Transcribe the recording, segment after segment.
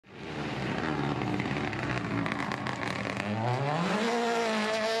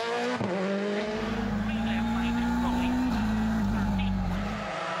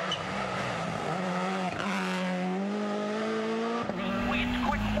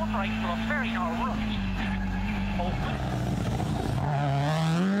right for a very narrow right.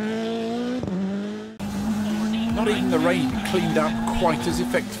 Not even the rain cleaned up quite as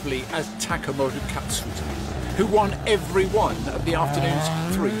effectively as Takamoto Katsuta, who won every one of the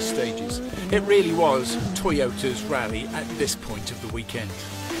afternoon's 3 stages. It really was Toyota's rally at this point of the weekend.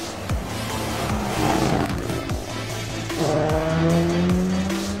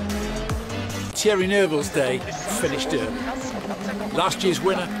 Thierry Neuville's day finished early. Last year's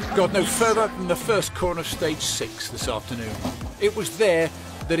winner got no further than the first corner of stage 6 this afternoon. It was there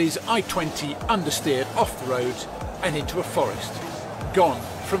that his I-20 understeered off the road and into a forest, gone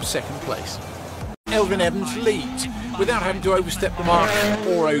from second place. Elvin Evans leads without having to overstep the mark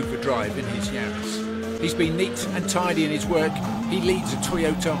or overdrive in his Yaris. He's been neat and tidy in his work. He leads a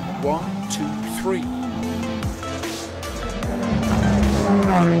Toyota 1, 2, 3.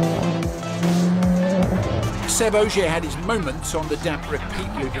 Seb Ogier had his moments on the damp repeat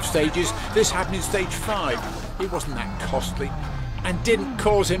loop of stages. This happened in stage 5. It wasn't that costly and didn't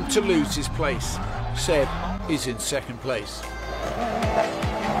cause him to lose his place. Seb is in second place.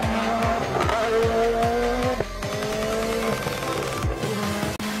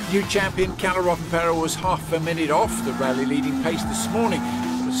 New champion Kalle Rottenperra was half a minute off the rally leading pace this morning.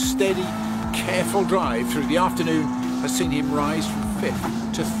 A steady, careful drive through the afternoon has seen him rise from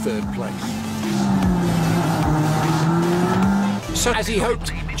 5th to 3rd place. So, as he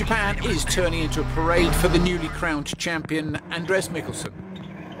hoped, Japan is turning into a parade for the newly crowned champion Andres Mikkelsen.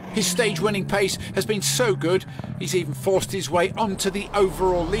 His stage-winning pace has been so good, he's even forced his way onto the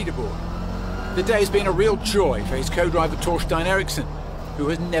overall leaderboard. The day has been a real joy for his co-driver Torstein Eriksson, who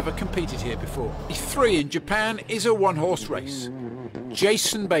has never competed here before. E3 in Japan is a one-horse race.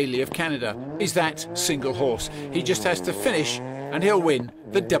 Jason Bailey of Canada is that single horse. He just has to finish and he'll win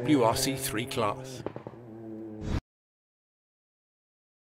the WRC3 class.